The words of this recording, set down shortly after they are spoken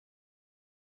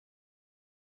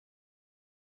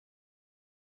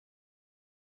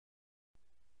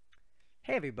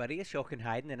Hey everybody, it's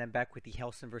Heiden, and I'm back with the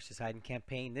Hellsen versus Heiden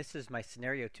campaign. This is my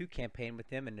Scenario 2 campaign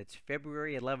with him, and it's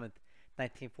February 11th,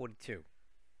 1942.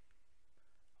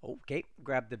 Okay,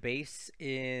 grab the base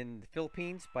in the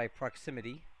Philippines by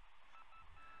proximity.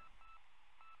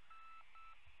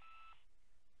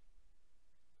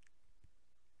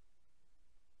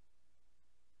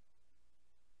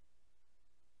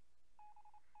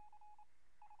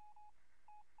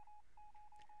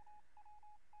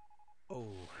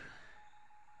 Oh.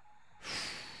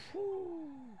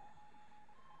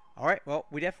 Alright, well,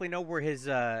 we definitely know where his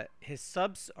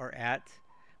subs are at,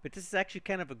 but this is actually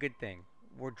kind of a good thing.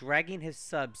 We're dragging his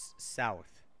subs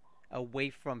south, away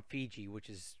from Fiji, which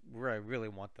is where I really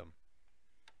want them.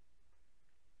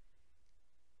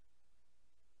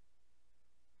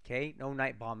 Okay, no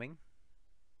night bombing.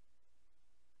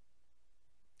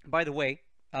 By the way,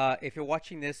 if you're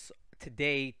watching this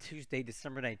today, Tuesday,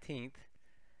 December 19th,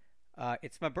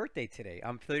 it's my birthday today.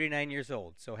 I'm 39 years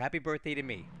old, so happy birthday to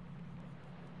me.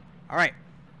 All right,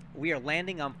 we are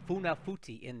landing on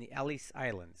Funafuti in the Ellis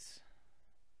Islands.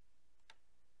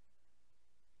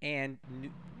 And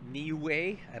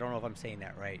Niue, I don't know if I'm saying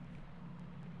that right.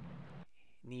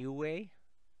 Niue.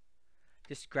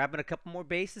 Just grabbing a couple more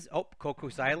bases. Oh,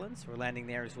 Cocos Islands, we're landing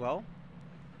there as well.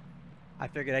 I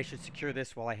figured I should secure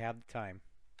this while I have the time.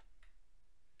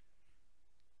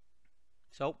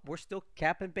 So we're still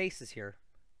capping bases here.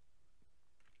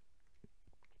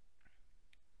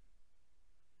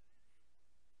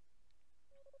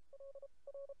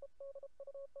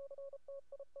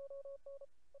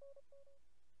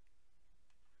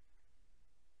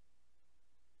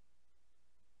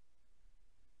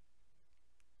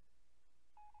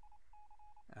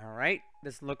 All right,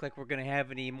 doesn't look like we're going to have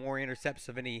any more intercepts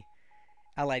of any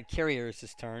Allied carriers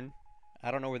this turn. I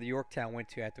don't know where the Yorktown went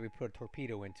to after we put a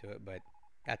torpedo into it, but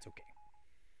that's okay.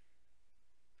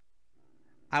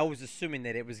 I was assuming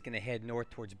that it was going to head north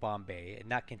towards Bombay and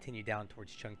not continue down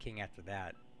towards Chungking after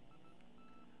that.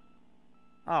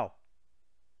 Oh,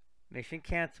 mission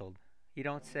canceled. You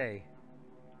don't say.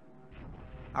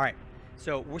 All right,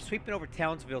 so we're sweeping over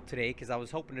Townsville today because I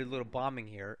was hoping to do a little bombing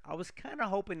here. I was kind of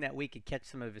hoping that we could catch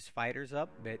some of his fighters up,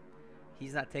 but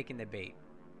he's not taking the bait.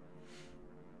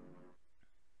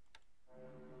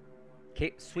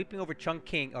 Okay, sweeping over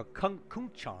Chungking or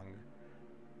Kungchang,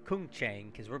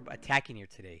 because we're attacking here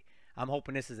today. I'm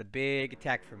hoping this is a big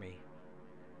attack for me.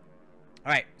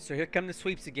 All right, so here come the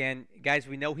sweeps again. Guys,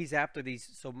 we know he's after these.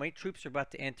 So my troops are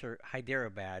about to enter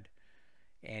Hyderabad,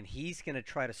 and he's going to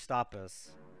try to stop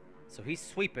us. So he's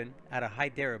sweeping out of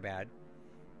Hyderabad.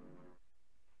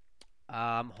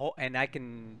 And I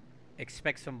can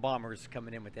expect some bombers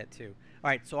coming in with that too. All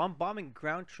right, so I'm bombing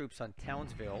ground troops on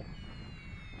Townsville.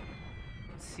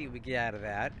 Let's see what we get out of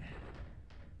that.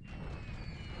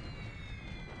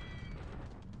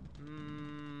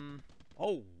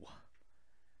 Oh.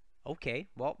 Okay,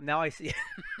 well, now I see.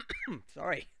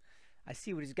 Sorry. I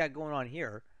see what he's got going on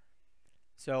here.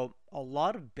 So, a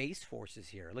lot of base forces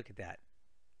here. Look at that.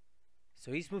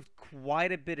 So, he's moved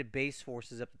quite a bit of base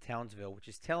forces up to Townsville, which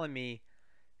is telling me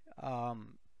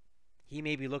he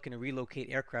may be looking to relocate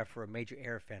aircraft for a major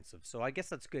air offensive. So, I guess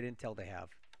that's good intel to have.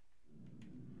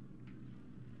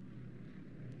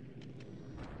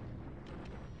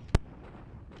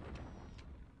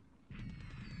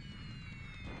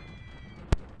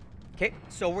 Okay,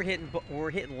 so we're hitting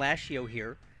Lanchow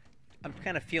here. I'm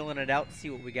kind of feeling it out,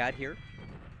 see what we got here.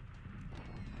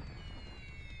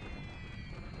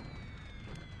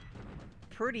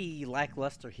 Pretty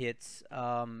lackluster hits.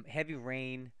 Heavy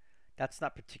rain. That's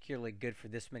not particularly good for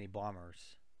this many bombers.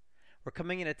 We're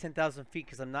coming in at 10,000 feet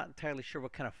because I'm not entirely sure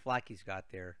what kind of flak he's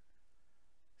got there.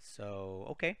 So,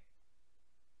 okay.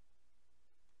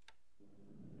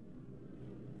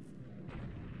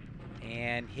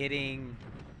 And hitting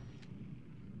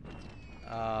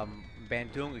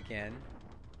Bandung again.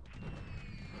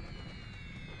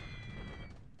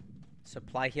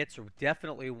 Supply hits are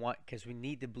definitely want because we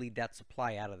need to bleed that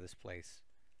supply out of this place.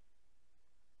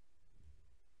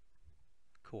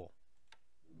 Cool.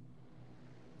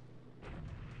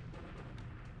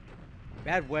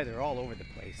 Bad weather all over the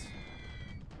place.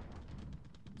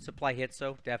 Supply hits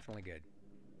though, definitely good.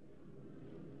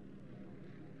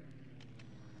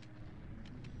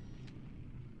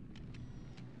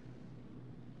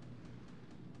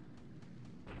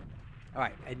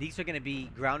 Alright, and these are going to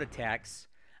be ground attacks.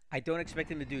 I don't expect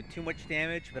them to do too much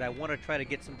damage, but I want to try to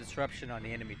get some disruption on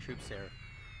the enemy troops there.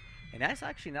 And that's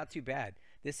actually not too bad.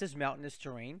 This is mountainous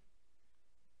terrain,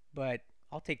 but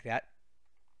I'll take that.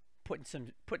 Putting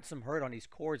some hurt on these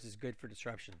cores is good for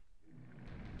disruption.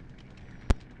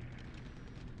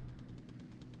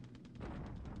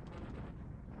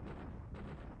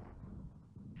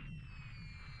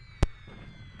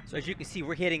 So as you can see,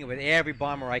 we're hitting it with every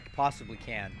bomber I possibly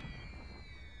can.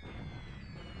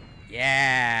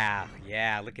 Yeah,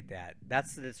 yeah, look at that.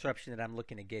 That's the disruption that I'm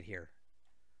looking to get here.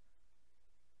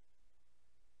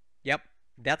 Yep,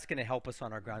 that's going to help us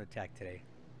on our ground attack today.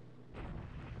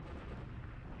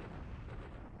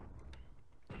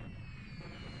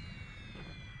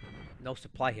 No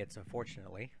supply hits,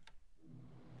 unfortunately.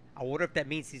 I wonder if that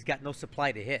means he's got no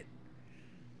supply to hit.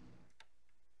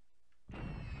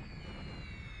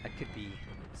 That could be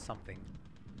something.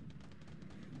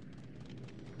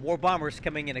 More bombers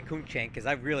coming into Kunchang because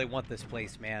I really want this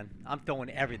place, man. I'm throwing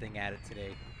everything at it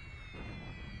today.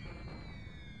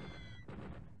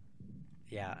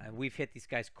 Yeah, and we've hit these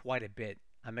guys quite a bit.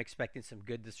 I'm expecting some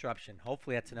good disruption.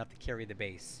 Hopefully that's enough to carry the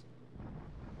base.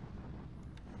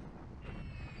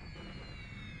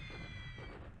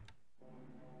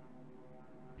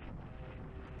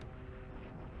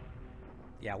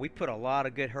 Yeah, we put a lot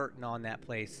of good hurting on that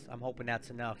place. I'm hoping that's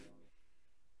enough.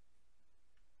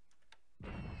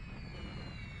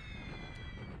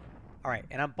 Alright,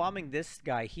 and I'm bombing this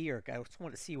guy here. I just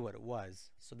wanted to see what it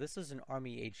was. So this is an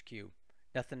Army HQ.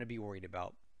 Nothing to be worried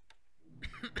about.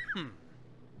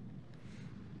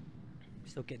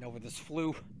 Still getting over this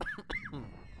flu.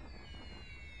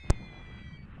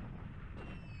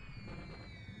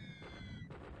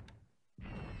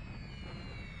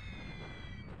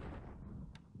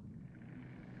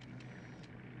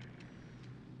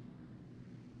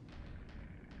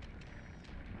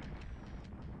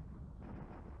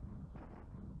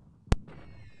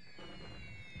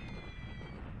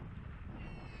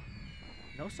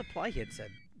 No supply hits at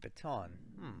Baton.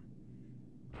 I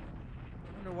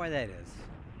wonder why that is.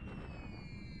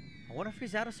 I wonder if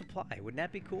he's out of supply. Wouldn't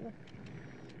that be cool?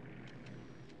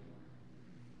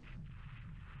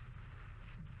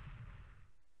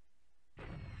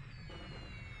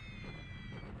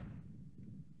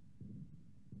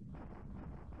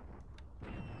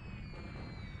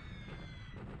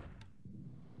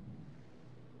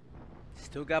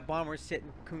 Still got bombers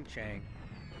sitting Kunchang.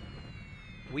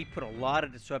 We put a lot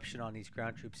of disruption on these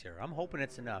ground troops here. I'm hoping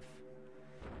it's enough.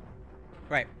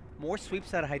 Right, more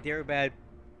sweeps out of Hyderabad.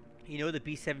 You know the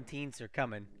B-17s are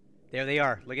coming. There they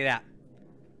are. Look at that.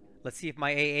 Let's see if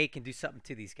my AA can do something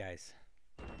to these guys.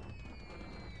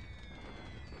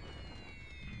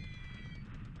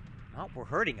 Oh, we're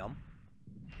hurting them.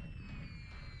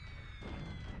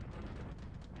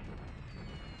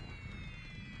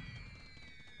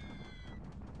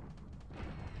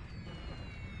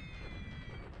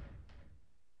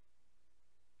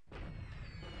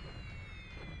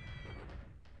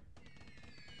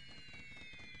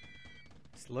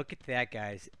 Look at that,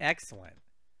 guys. Excellent.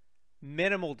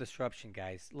 Minimal disruption,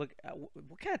 guys. Look,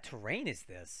 what kind of terrain is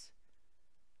this?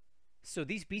 So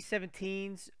these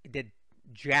B-17s did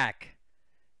jack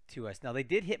to us. Now, they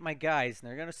did hit my guys, and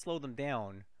they're going to slow them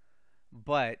down.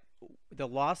 But the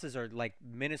losses are, like,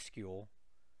 minuscule.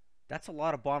 That's a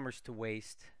lot of bombers to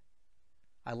waste.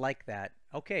 I like that.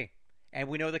 Okay. And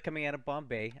we know they're coming out of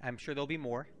Bombay. I'm sure there'll be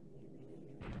more.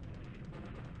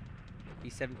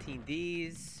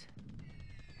 B-17Ds.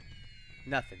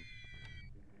 Nothing.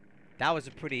 That was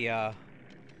a pretty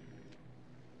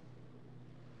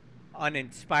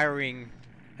uninspiring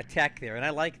attack there, and I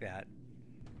like that.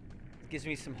 It gives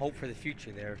me some hope for the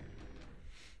future there.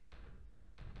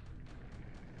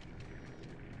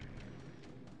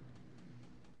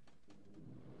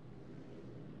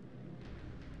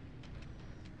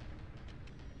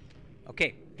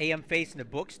 Okay, AM face in the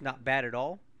books, not bad at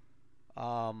all.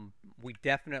 We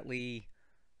definitely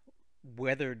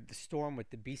weathered the storm with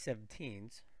the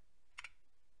B-17s.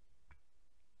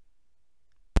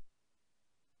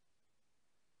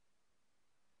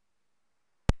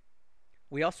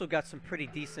 We also got some pretty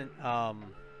decent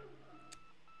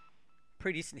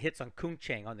hits on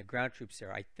Kunchang on the ground troops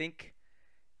there. I think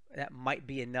that might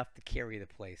be enough to carry the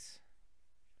place.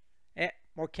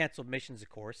 More canceled missions, of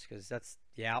course, because that's,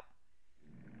 yeah,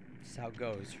 that's how it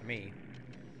goes for me.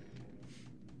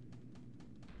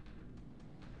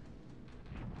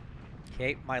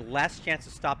 Okay, my last chance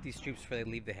to stop these troops before they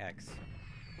leave the hex.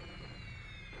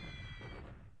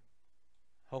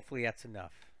 Hopefully that's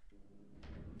enough.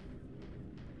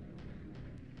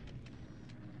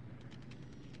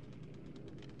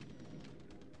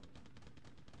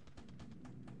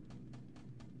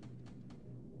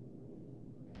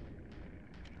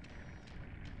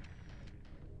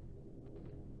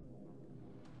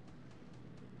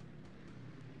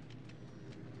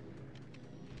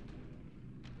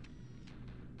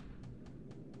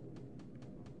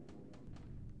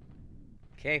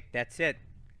 Okay, that's it.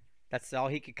 That's all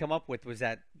he could come up with was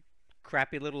that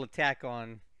crappy little attack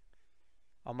on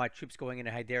all my troops going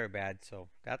into Hyderabad, so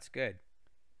that's good.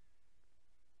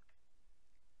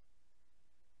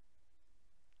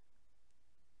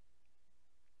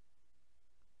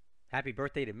 Happy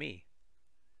birthday to me.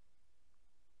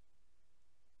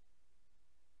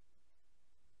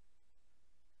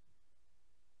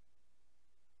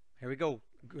 Here we go.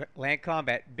 Land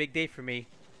combat. Big day for me.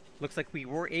 Looks like we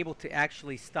were able to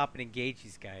actually stop and engage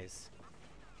these guys.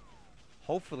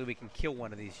 Hopefully we can kill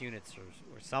one of these units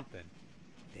or something.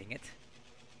 Dang it.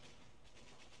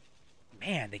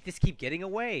 Man, they just keep getting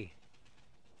away.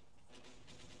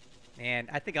 Man,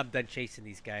 I think I'm done chasing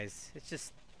these guys. It's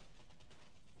just...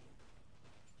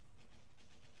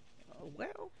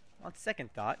 well, on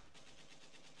second thought.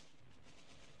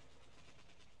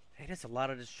 Hey, that's a lot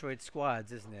of destroyed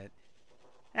squads, isn't it?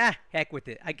 Ah, heck with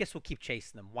it. I guess we'll keep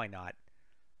chasing them. Why not?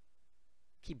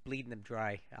 Keep bleeding them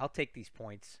dry. I'll take these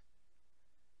points.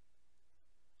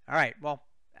 Alright, well,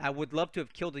 I would love to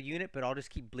have killed a unit, but I'll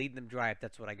just keep bleeding them dry if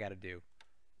that's what I gotta do.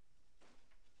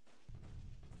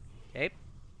 Okay.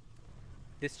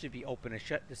 This should be open and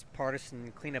shut. This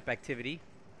partisan cleanup activity.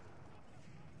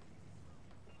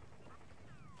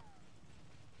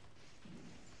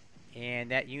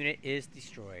 And that unit is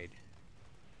destroyed.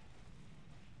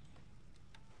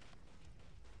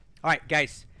 Alright,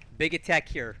 guys. Big attack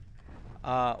here.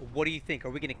 What do you think? Are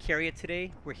we going to carry it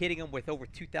today? We're hitting them with over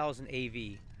 2,000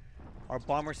 AV. Our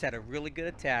bombers had a really good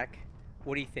attack.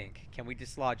 What do you think? Can we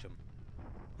dislodge them?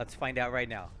 Let's find out right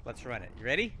now. Let's run it. You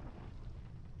ready?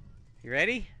 You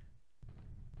ready?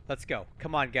 Let's go.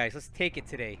 Come on, guys. Let's take it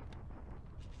today.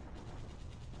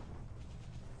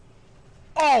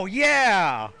 Oh,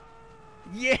 yeah!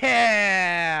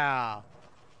 Yeah!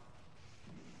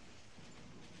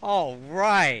 All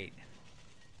right.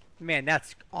 Man,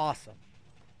 that's awesome.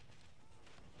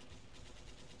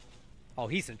 Oh,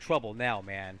 he's in trouble now,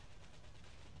 man.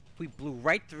 We blew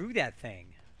right through that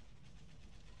thing.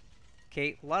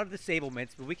 Okay, a lot of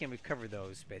disablements, but we can recover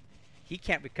those, but he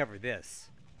can't recover this.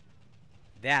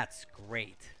 That's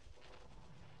great.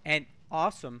 And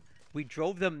awesome, we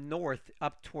drove them north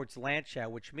up towards Lanchow,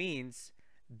 which means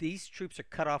these troops are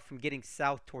cut off from getting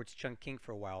south towards Chungking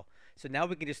for a while. So now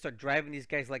we can just start driving these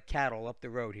guys like cattle up the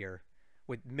road here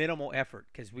with minimal effort,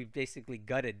 because we've basically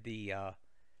gutted the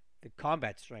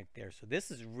combat strength there. So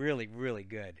this is really, really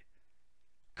good.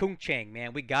 Kung Chang,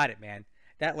 man, we got it, man.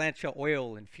 That Lanchow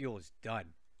oil and fuel is done.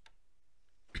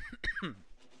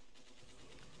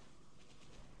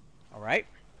 All right.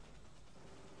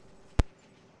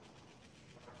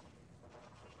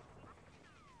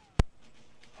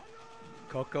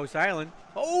 Cocos Island.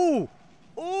 Oh!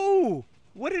 Oh!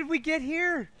 What did we get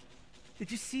here?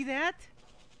 Did you see that?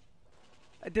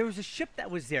 There was a ship that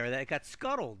was there that got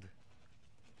scuttled.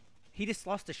 He just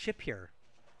lost a ship here.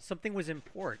 Something was in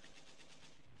port.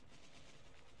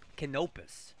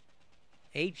 Canopus.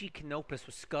 A.G. Canopus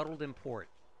was scuttled in port.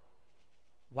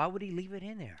 Why would he leave it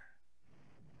in there?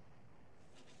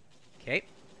 Okay.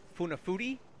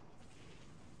 Funafuti.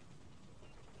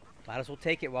 Might as well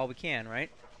take it while we can,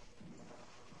 right?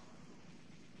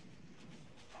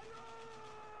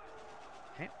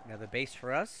 Okay, another base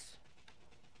for us.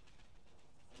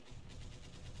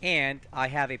 And I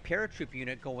have a paratroop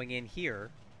unit going in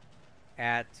here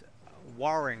at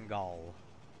Warringal.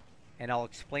 And I'll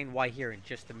explain why here in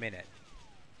just a minute.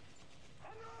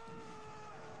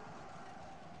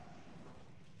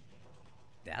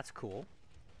 That's cool.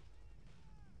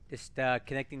 Just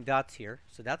connecting dots here.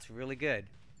 So that's really good.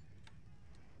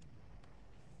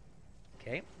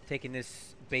 Okay, taking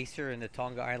this baser in the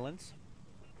Tonga Islands.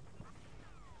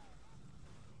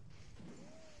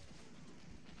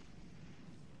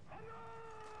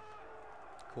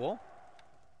 Cool.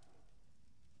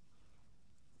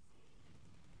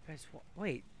 Guys,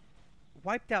 wait.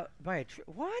 Wiped out by a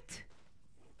what?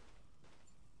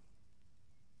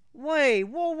 Wait,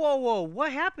 whoa, whoa, whoa.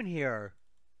 What happened here?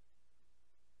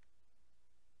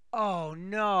 Oh,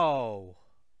 no.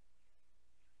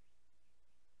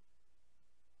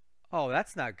 Oh,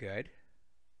 that's not good.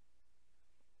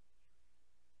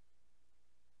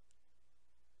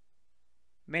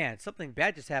 Man, something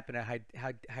bad just happened at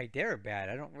Hyderabad.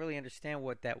 I don't really understand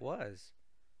what that was.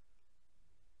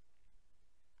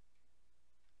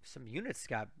 Some units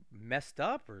got messed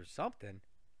up or something.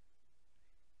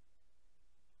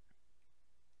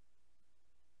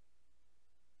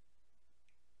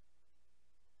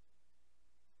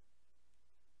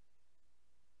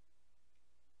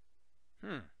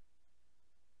 Hmm.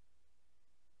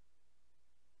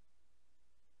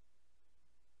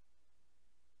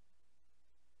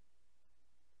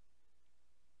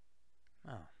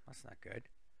 Oh, that's not good.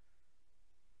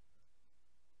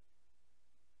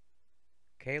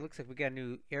 Okay, looks like we got a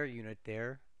new air unit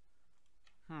there.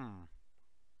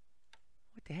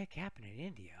 What the heck happened in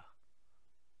India?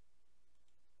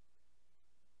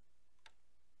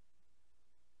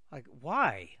 Like,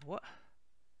 why? What?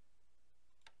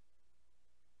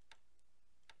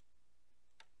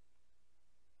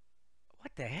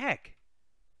 What the heck?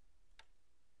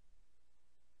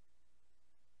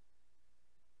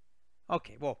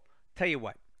 Okay, well, tell you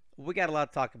what. We got a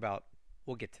lot to talk about.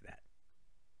 We'll get to that.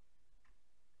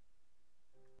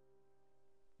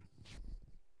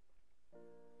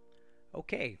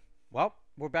 Okay, well,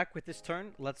 we're back with this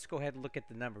turn. Let's go ahead and look at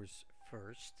the numbers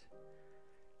first.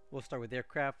 We'll start with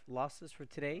aircraft losses for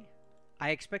today.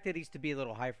 I expected these to be a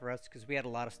little high for us because we had a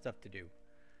lot of stuff to do.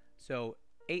 So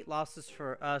 8 losses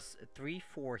for us, 3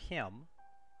 for him.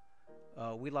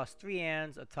 We lost 3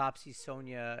 Anns, a Topsy,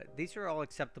 Sonia. These are all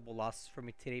acceptable losses for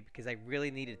me today because I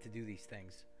really needed to do these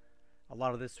things. A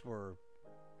lot of this were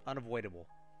unavoidable.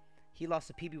 He lost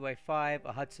a PBY-5,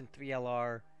 a Hudson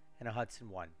 3LR, and a Hudson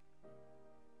 1.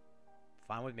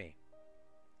 Fine with me.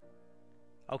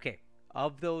 Okay,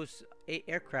 of those 8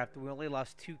 aircraft, we only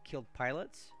lost 2 killed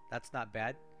pilots. That's not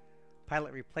bad.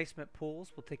 Pilot replacement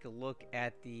pools. We'll take a look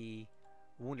at the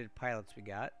wounded pilots we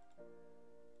got.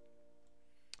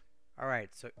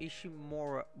 Alright, so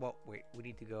Ishimura... Well, wait, we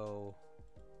need to go...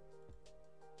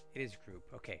 It is group,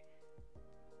 okay.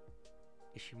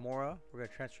 Ishimura, we're going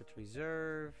to transfer to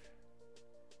reserve.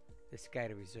 This guy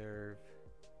to reserve.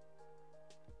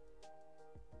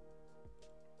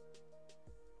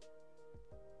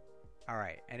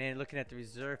 Alright, and then looking at the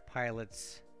reserve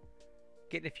pilots,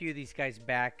 getting a few of these guys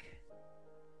back.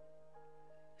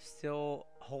 Still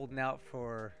holding out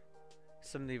for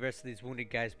some of the rest of these wounded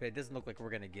guys, but it doesn't look like we're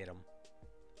going to get them.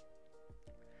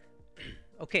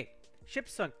 Okay, ship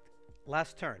sunk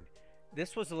last turn.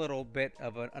 This was a little bit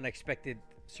of an unexpected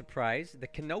surprise. The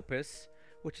Canopus,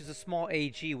 which is a small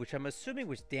AG, which I'm assuming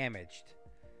was damaged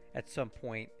at some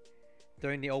point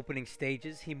during the opening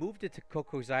stages. He moved it to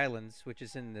Cocos Islands, which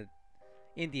is in the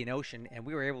Indian Ocean, and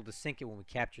we were able to sink it when we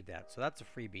captured that. So that's a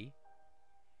freebie.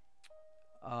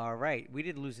 Alright, we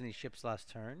didn't lose any ships last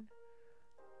turn.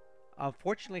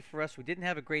 Unfortunately for us, we didn't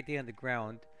have a great day on the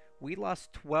ground. We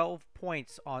lost 12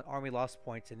 points on Army lost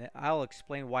points, and I'll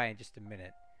explain why in just a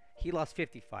minute. He lost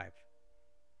 55.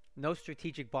 No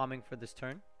strategic bombing for this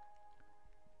turn.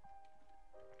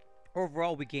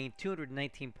 Overall, we gained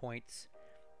 219 points,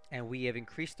 and we have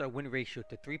increased our win ratio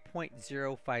to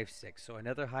 3.056, so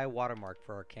another high watermark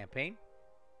for our campaign.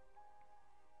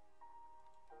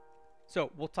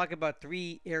 So we'll talk about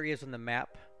 3 areas on the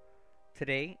map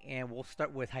today, and we'll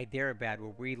start with Hyderabad,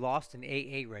 where we lost an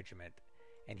AA regiment.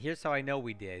 And here's how I know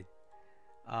we did.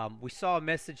 We saw a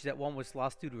message that one was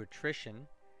lost due to attrition,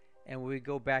 and when we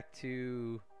go back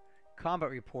to Combat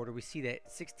Reporter, we see that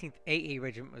 16th AA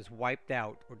regiment was wiped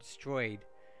out or destroyed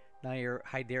near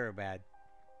Hyderabad.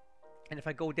 And if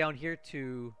I go down here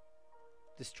to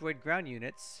destroyed ground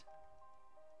units,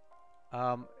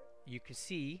 you can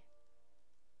see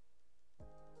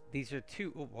these are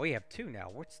 2. Oh, we have 2 now.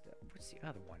 What's the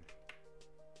other one?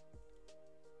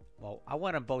 Well, I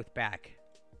want them both back.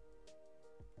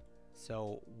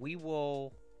 So we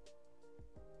will...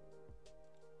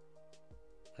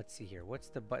 Let's see here. What's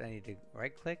the button I need to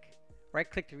right-click?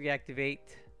 Right-click to reactivate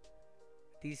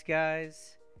these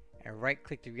guys, and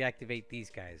right-click to reactivate these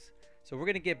guys. So we're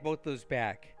going to get both those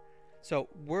back. So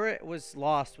where it was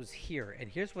lost was here, and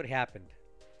here's what happened.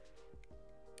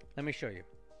 Let me show you.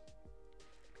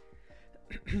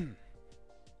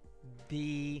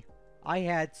 I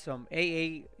had some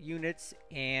AA units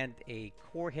and a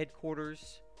corps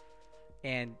headquarters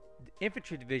and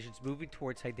infantry divisions moving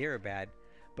towards Hyderabad,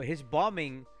 but his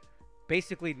bombing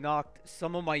basically knocked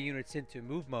some of my units into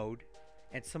move mode,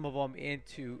 and some of them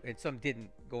into, and some didn't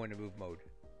go into move mode.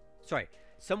 Sorry,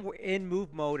 some were in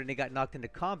move mode and they got knocked into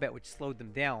combat, which slowed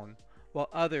them down, while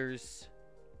others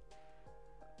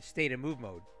stayed in move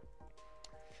mode.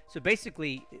 So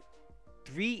basically,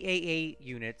 3 AA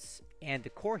units and the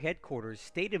corps headquarters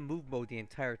stayed in move mode the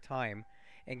entire time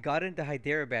and got into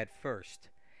Hyderabad first.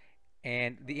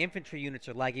 And the infantry units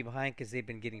are lagging behind because they've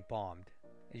been getting bombed.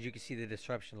 As you can see the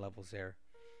disruption levels there.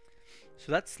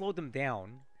 So that slowed them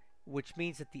down, which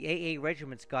means that the AA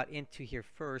regiments got into here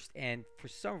first, and for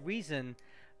some reason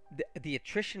the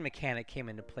attrition mechanic came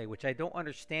into play, which I don't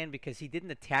understand because he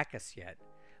didn't attack us yet.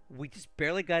 We just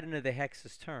barely got into the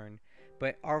Hex's turn,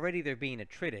 but already they're being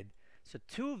attrited. So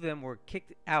 2 of them were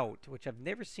kicked out, which I've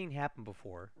never seen happen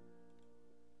before.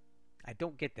 I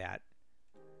don't get that,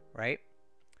 right?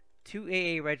 2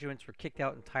 AA regiments were kicked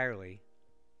out entirely.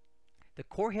 The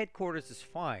corps headquarters is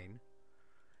fine.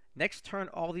 Next turn,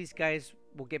 all these guys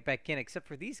will get back in, except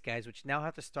for these guys, which now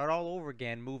have to start all over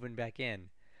again, moving back in.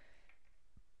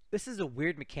 This is a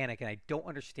weird mechanic, and I don't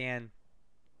understand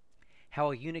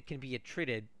how a unit can be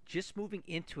attrited just moving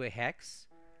into a hex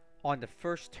on the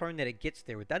first turn that it gets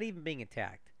there without even being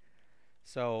attacked.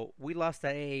 So we lost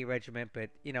that AA regiment, but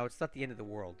you know, it's not the end of the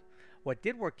world. What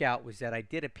did work out was that I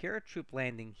did a paratroop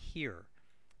landing here,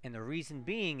 and the reason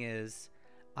being is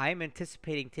I'm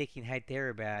anticipating taking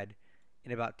Hyderabad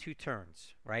in about 2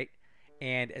 turns, right?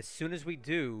 And as soon as we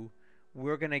do,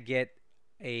 we're gonna get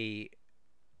a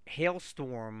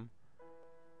hailstorm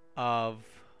of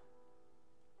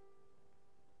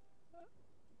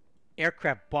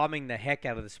aircraft bombing the heck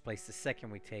out of this place the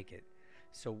second we take it.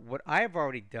 So what I've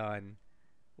already done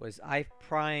was I've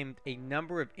primed a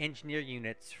number of engineer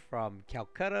units from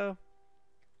Calcutta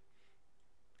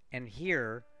and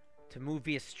here to move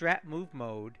via strat move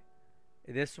mode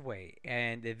this way.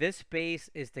 And this base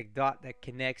is the dot that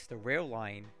connects the rail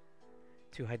line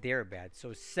to Hyderabad.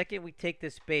 So second we take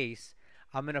this base,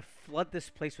 I'm going to flood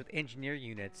this place with engineer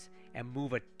units and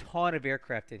move a ton of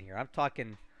aircraft in here. I'm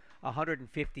talking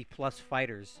 150 plus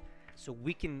fighters, so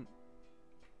we can,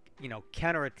 you know,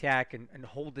 counterattack and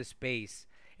hold this base.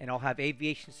 And I'll have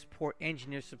aviation support,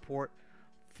 engineer support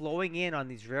flowing in on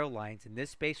these rail lines. And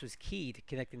this base was key to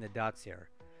connecting the dots here.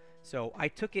 So I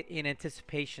took it in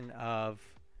anticipation of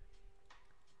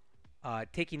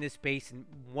taking this base and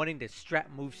wanting to strat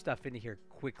move stuff into here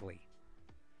quickly.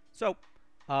 So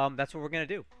that's what we're going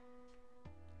to do.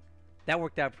 That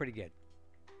worked out pretty good.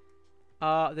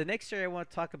 The next area I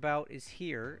want to talk about is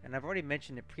here, and I've already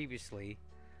mentioned it previously,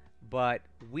 but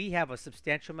we have a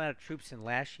substantial amount of troops in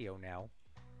Lanchow now.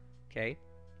 Okay,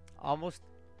 almost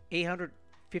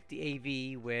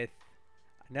 850 AV with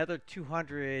another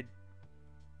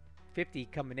 250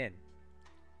 coming in,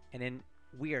 and then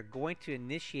we are going to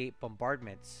initiate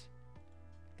bombardments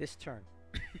this turn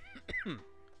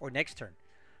or next turn.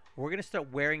 We're going to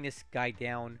start wearing this guy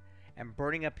down and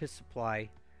burning up his supply.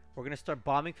 We're going to start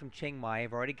bombing from Chiang Mai.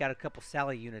 I've already got a couple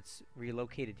Sally units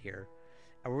relocated here.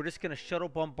 And we're just going to shuttle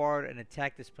bombard and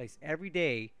attack this place every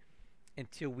day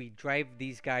until we drive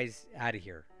these guys out of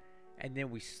here. And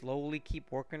then we slowly keep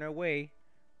working our way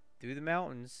through the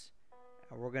mountains.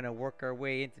 And we're going to work our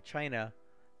way into China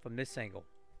from this angle.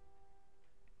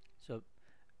 So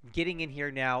getting in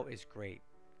here now is great.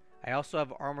 I also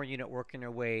have an armor unit working their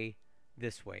way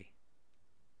this way.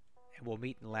 And we'll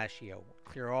meet in Lanchow.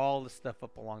 Clear all the stuff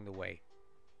up along the way.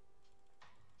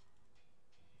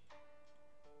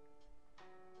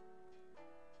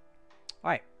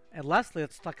 Alright, and lastly,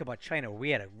 let's talk about China. We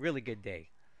had a really good day.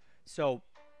 So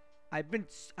I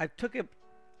took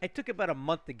about a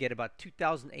month to get about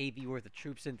 2,000 AV worth of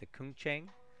troops into Kungchang,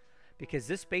 because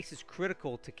this base is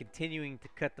critical to continuing to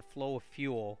cut the flow of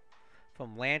fuel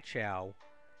from Lanchow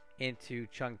into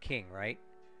Chongqing, right?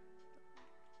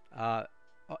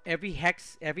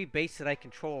 Every base that I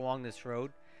control along this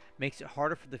road makes it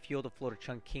harder for the fuel to flow to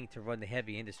Chongqing to run the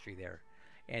heavy industry there.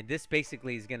 And this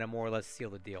basically is going to more or less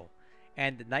seal the deal.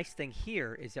 And the nice thing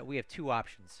here is that we have 2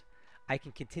 options. I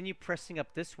can continue pressing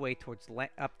up this way towards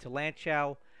up to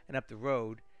Lanchow and up the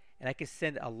road, and I can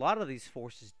send a lot of these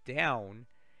forces down,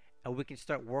 and we can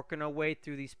start working our way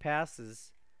through these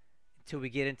passes until we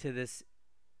get into this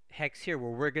hex here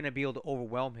where we're going to be able to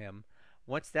overwhelm him.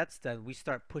 Once that's done, we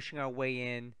start pushing our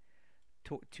way in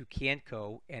to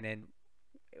Kianko, and then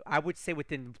I would say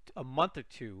within a month or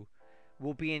 2,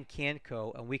 we'll be in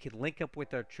Kianko, and we could link up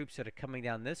with our troops that are coming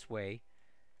down this way,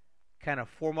 kind of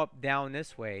form up down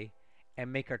this way,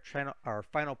 and make our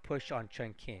final push on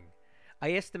Chongqing.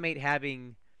 I estimate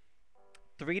having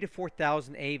 3,000 to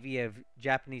 4,000 AV of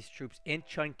Japanese troops in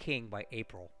Chongqing by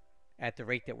April, at the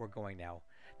rate that we're going now.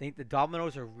 I think the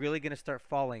dominoes are really going to start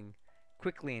falling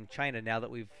quickly in China now that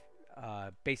we've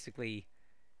basically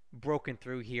broken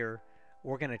through here.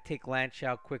 We're going to take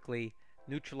Lanchow quickly,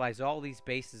 neutralize all these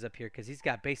bases up here, because he's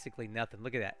got basically nothing.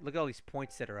 Look at that. Look at all these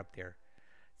points that are up there.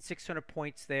 600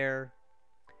 points there.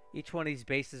 Each one of these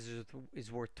bases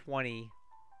is worth 20.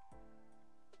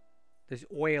 There's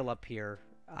oil up here.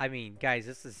 I mean, guys,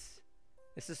 this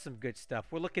is some good stuff.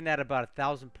 We're looking at about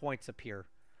 1,000 points up here,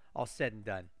 all said and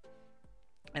done.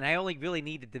 And I only really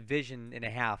need a division and a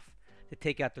half to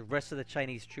take out the rest of the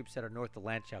Chinese troops that are north of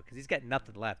Lanchow, because he's got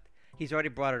nothing left. He's already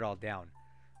brought it all down.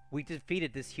 We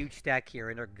defeated this huge stack here,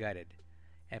 and they're gutted.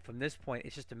 And from this point,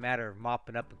 it's just a matter of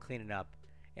mopping up and cleaning up,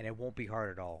 and it won't be hard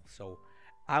at all. So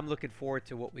I'm looking forward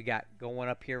to what we got going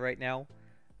up here right now.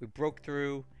 We broke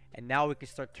through, and now we can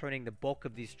start turning the bulk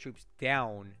of these troops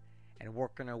down and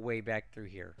working our way back through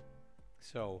here.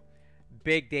 So,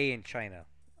 big day in China.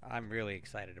 I'm really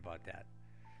excited about that.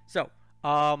 So,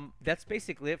 That's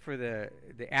basically it for the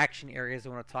action areas I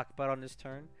want to talk about on this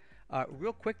turn.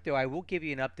 Real quick though, I will give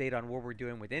you an update on what we're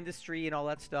doing with industry and all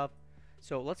that stuff.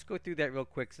 So let's go through that real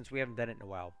quick since we haven't done it in a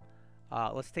while.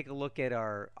 Let's take a look at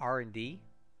our R&D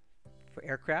for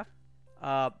aircraft.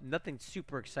 Nothing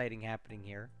super exciting happening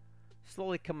here.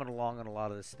 Slowly coming along on a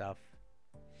lot of this stuff.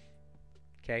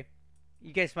 Okay,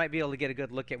 you guys might be able to get a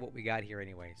good look at what we got here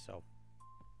anyway. So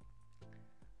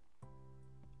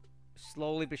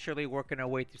slowly but surely working our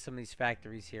way through some of these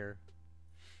factories here.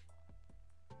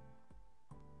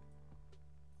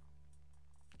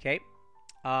 Okay,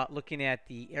 looking at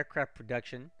the aircraft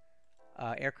production.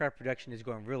 Aircraft production is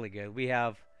going really good. We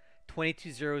have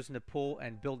 22 zeros in the pool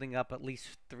and building up at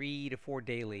least 3 to 4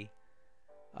 daily.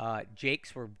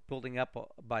 Jakes, we're building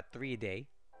up about 3 a day.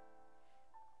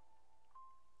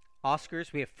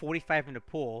 Oscars, we have 45 in the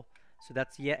pool, so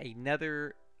that's yet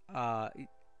another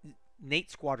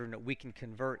Nate squadron that we can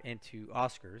convert into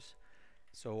Oscars.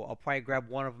 So I'll probably grab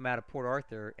one of them out of Port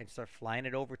Arthur and start flying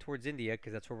it over towards India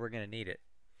because that's where we're going to need it.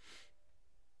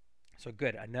 So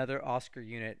good, another Oscar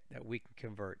unit that we can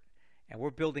convert. And we're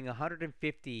building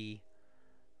 150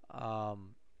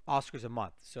 Oscars a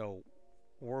month. So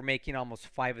we're making almost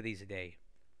 5 of these a day.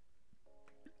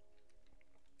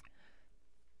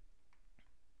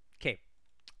 Okay,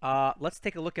 let's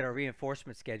take a look at our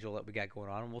reinforcement schedule that we got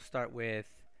going on. And we'll start with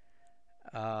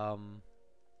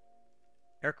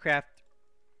aircraft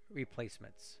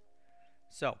replacements.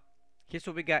 So here's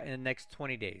what we got in the next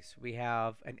 20 days. We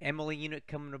have an Emily unit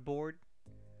coming aboard.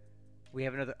 We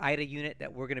have another Ida unit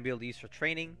that we're going to be able to use for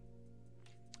training.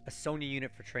 A Sonia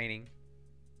unit for training.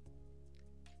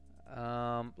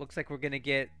 Looks like we're going to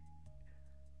get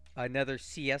another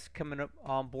CS coming up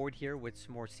on board here with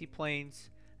some more seaplanes,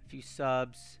 a few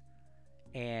subs,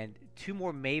 and 2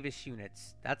 more Mavis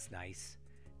units. That's nice.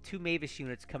 2 Mavis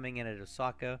units coming in at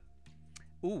Osaka.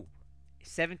 Ooh,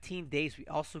 17 days. We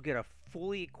also get a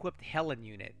fully equipped Helen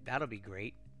unit. That'll be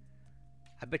great.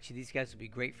 I bet you these guys will be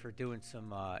great for doing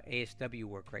some ASW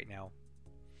work right now.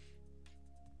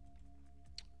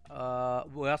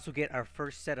 We'll also get our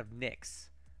first set of Nicks,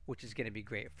 which is going to be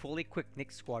great. Fully equipped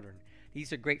Nick squadron.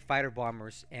 These are great fighter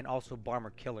bombers and also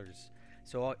bomber killers.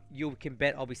 So you can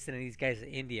bet I'll be sending these guys to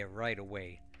India right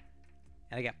away.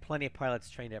 And I got plenty of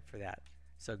pilots trained up for that.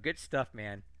 So good stuff,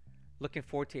 man. Looking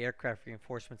forward to aircraft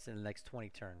reinforcements in the next 20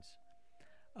 turns.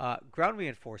 Ground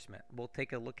reinforcement. We'll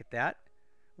take a look at that.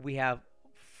 We have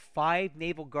 5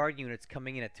 Naval Guard units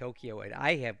coming in at Tokyo, and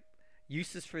I have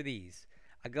uses for these.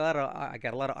 I got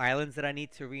a lot of islands that I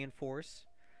need to reinforce.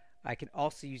 I can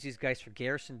also use these guys for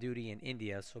garrison duty in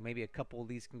India, so maybe a couple of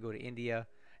these can go to India.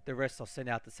 The rest I'll send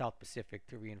out to South Pacific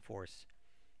to reinforce.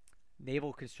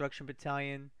 Naval Construction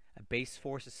Battalion, a base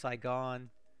force of Saigon.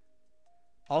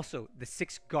 Also, the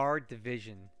 6th Guard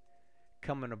Division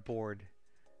coming aboard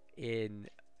in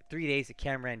 3 days at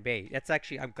Camaran Bay. That's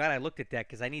actually, I'm glad I looked at that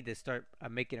because I need to start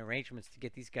making arrangements to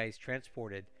get these guys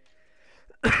transported.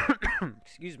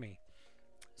 Excuse me.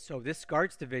 So this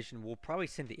Guards Division will probably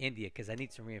send to India because I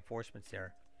need some reinforcements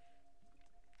there.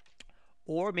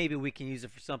 Or maybe we can use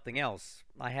it for something else.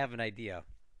 I have an idea.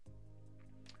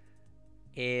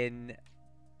 Okay,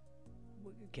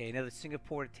 another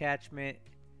Singapore attachment,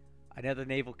 another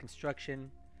naval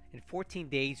construction. In 14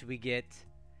 days we get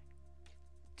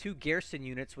 2 garrison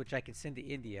units, which I can send to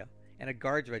India, and a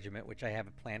guards regiment, which I have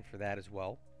a plan for that as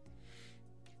well.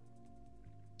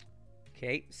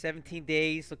 Okay, 17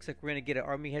 days. Looks like we're going to get an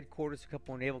army headquarters, a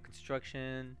couple of naval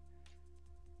construction,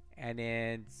 and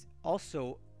then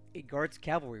also a guards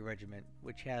cavalry regiment,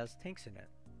 which has tanks in it.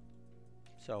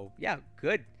 So, yeah,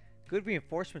 good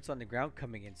reinforcements on the ground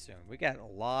coming in soon. We got a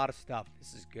lot of stuff.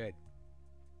 This is good.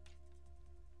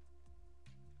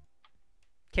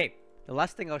 Okay, the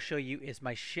last thing I'll show you is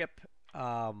my ship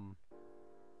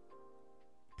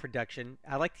production.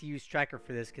 I like to use Tracker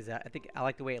for this because I think I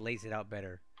like the way it lays it out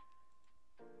better.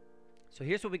 So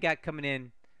here's what we got coming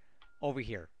in over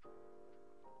here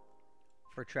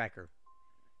for Tracker.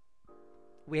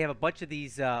 We have a bunch of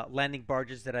these landing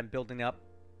barges that I'm building up.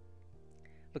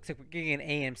 Looks like we're getting an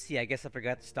AMC. I guess I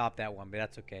forgot to stop that one, but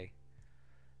that's okay.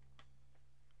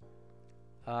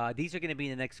 These are going to be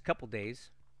in the next couple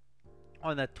days.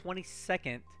 On the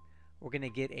 22nd, we're going to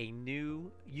get a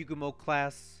new Yugumo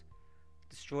class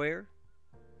destroyer.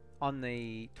 On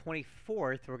the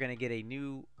 24th, we're going to get a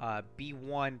new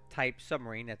B1 type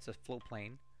submarine. That's a float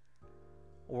plane.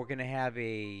 We're going to have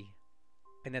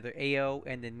another AO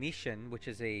and the Nishan, which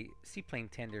is a seaplane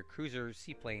tender, cruiser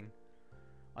seaplane,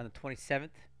 on the 27th.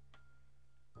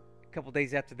 A couple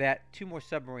days after that, 2 more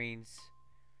submarines.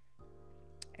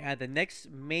 And the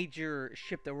next major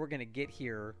ship that we're going to get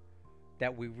here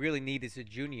that we really need is a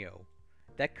Junio.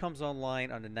 That comes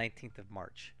online on the 19th of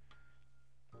March.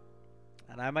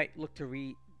 And I might look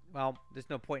to well, there's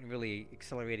no point in really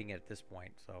accelerating it at this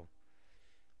point, so.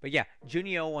 But yeah,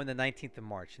 Junio on the 19th of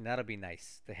March, and that'll be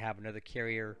nice to have another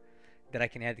carrier that I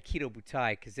can add the Kido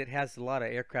Butai, because it has a lot of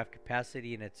aircraft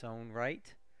capacity in its own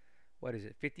right. What is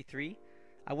it, 53?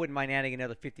 I wouldn't mind adding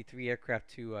another 53 aircraft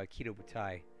to Kido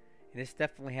Butai. And this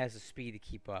definitely has the speed to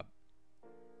keep up.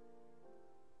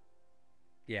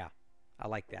 Yeah, I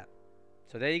like that.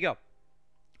 So there you go.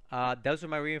 Those are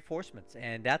my reinforcements,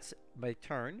 and that's my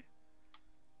turn.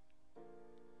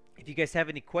 If you guys have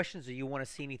any questions or you want to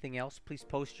see anything else, please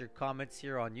post your comments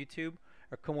here on YouTube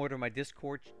or come over to my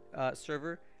Discord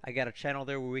server. I got a channel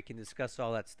there where we can discuss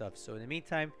all that stuff. So in the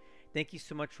meantime, thank you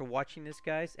so much for watching this,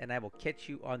 guys, and I will catch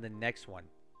you on the next one.